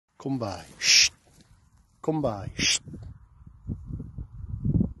Come by. Shh. Come by. Shh.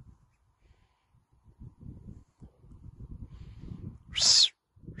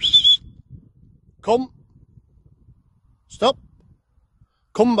 Come. Stop.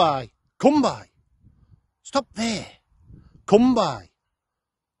 Come by. Come by. Stop there. Come by.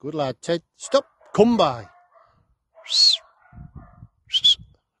 Good lad, Ted. Stop. Come by.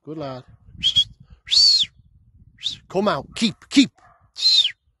 Good lad. Come out. Keep.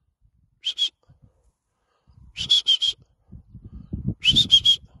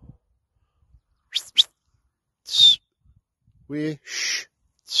 We.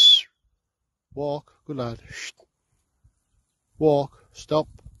 Walk. Good lad. Walk. Stop.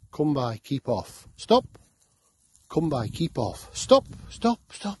 Come by. Keep off. Stop. Come by. Keep off. Stop. Stop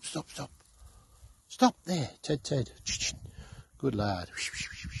there. Ted. Good lad.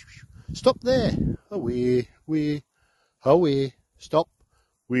 Stop there. Away. Stop.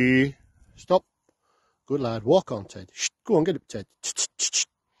 Stop. Good lad. Walk on, Ted. Go on, get up, Ted.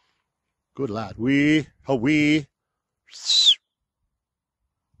 Good lad. Away.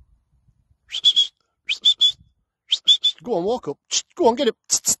 Go on, walk up. Go on, get up.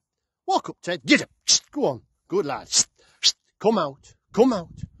 Walk up, Ted. Get up. Go on. Good lad. Come out.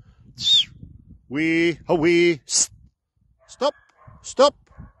 Away. Stop.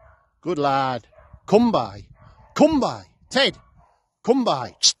 Good lad. Come by. Ted. Come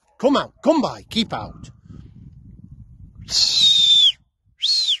by. Come out. Come by. Keep out.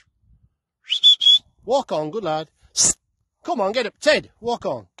 Walk on, good lad. Come on, get up, Ted. Walk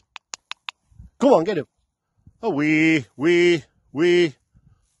on. Come on, get up. Away.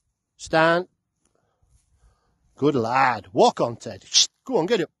 Stand. Good lad. Walk on, Ted. Go on,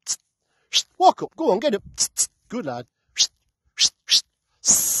 get up. Walk up. Go on, get up. Good lad.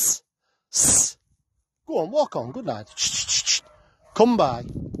 Go on, walk on. Good lad. Come by.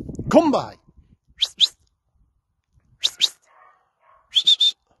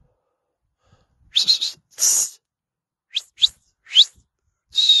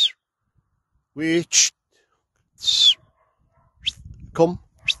 Wait. Come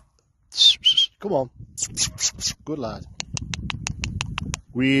on. Good lad.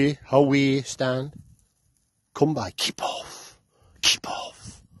 How we stand. Come by. Keep off.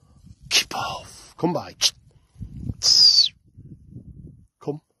 Come by.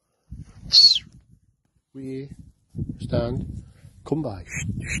 Come. We stand. Come by.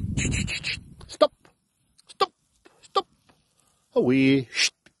 Stop. Away.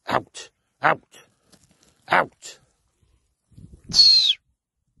 Out.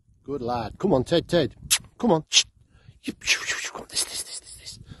 Good lad. Come on, Ted. Come on. Come on.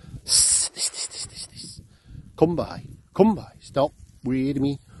 This. Come by. Stop. Wait a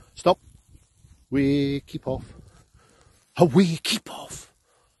minute. Stop. We keep off. Away. Keep off.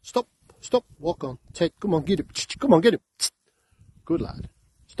 Stop. Walk on. Ted, come on, get up. Come on, get up. Good lad.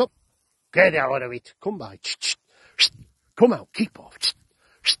 Stop. Get out of it. Come by. Come out. Keep off.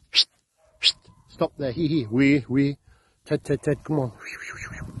 Stop there. Here. We. Ted. Come on.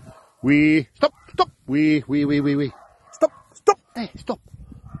 We. Stop. We. Stop there. Stop.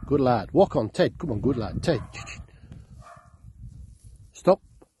 Good lad. Walk on, Ted. Come on, good lad. Ted. Stop.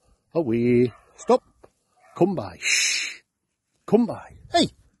 Away. Stop. Come by. Shh. Come by. Hey.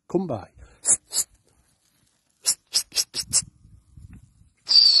 Come by.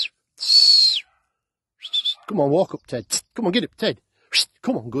 Come on, walk up, Ted. Come on, get up, Ted.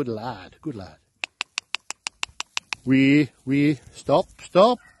 Come on, good lad. We. Stop.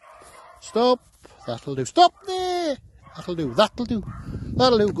 That'll do. Stop there. That'll do.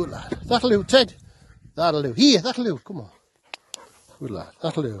 Good lad. That'll do, Ted. That'll do. Here, that'll do. Come on. Good lad.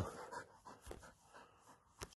 That'll do.